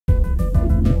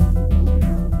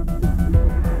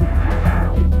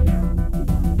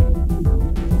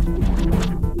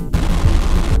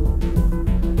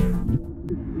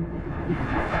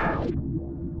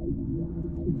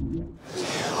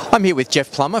I'm here with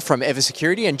Jeff Plummer from EVVA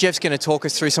Security, and Jeff's going to talk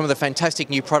us through some of the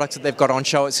fantastic new products that they've got on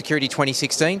show at Security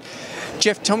 2016.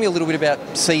 Jeff, tell me a little bit about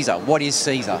Xesar. What is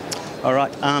Xesar? All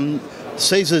right,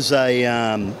 Xesar's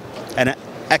an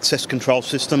access control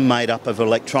system made up of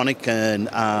electronic and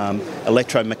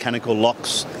electromechanical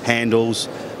locks, handles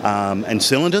and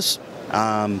cylinders,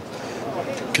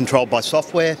 controlled by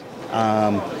software,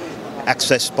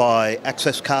 accessed by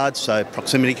access cards, so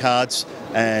proximity cards,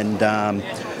 and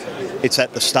it's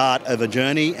at the start of a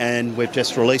journey, and we've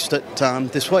just released it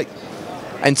this week.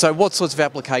 And so what sorts of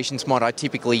applications might I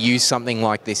typically use something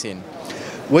like this in?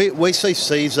 We see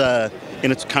Xesar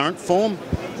in its current form,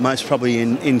 most probably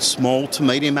in small to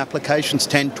medium applications,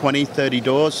 10, 20, 30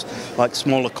 doors, like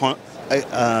small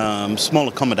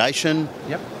accommodation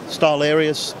style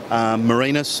areas,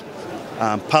 marinas,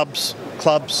 pubs,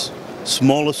 clubs,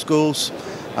 smaller schools.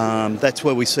 That's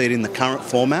where we see it in the current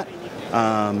format.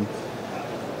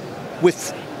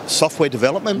 With software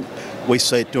development, we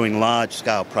see it doing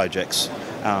large-scale projects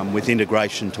with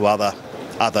integration to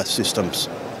other systems.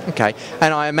 Okay,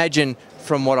 and I imagine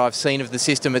from what I've seen of the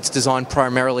system, it's designed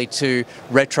primarily to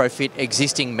retrofit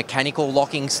existing mechanical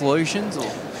locking solutions?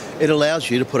 Or? It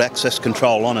allows you to put access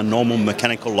control on a normal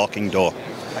mechanical locking door,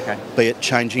 be it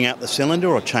changing out the cylinder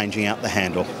or changing out the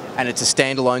handle. And it's a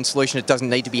standalone solution, it doesn't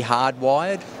need to be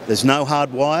hardwired? There's no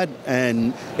hardwired,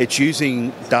 and it's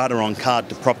using data on card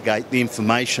to propagate the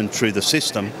information through the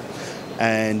system,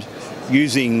 and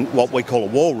using what we call a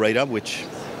wall reader, which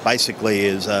basically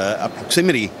is a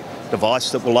proximity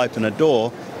device that will open a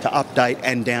door to update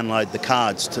and download the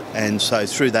cards. And so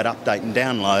through that update and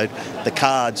download, the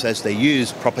cards, as they're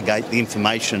used, propagate the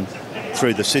information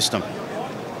through the system.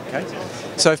 Okay.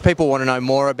 So if people want to know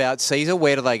more about Xesar,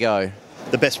 where do they go?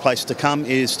 The best place to come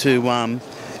is to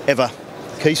EVVA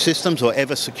Key Systems or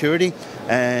EVVA Security,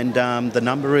 and the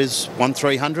number is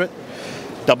 1300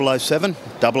 007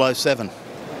 007.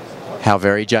 How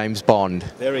very James Bond.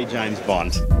 Very James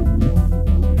Bond.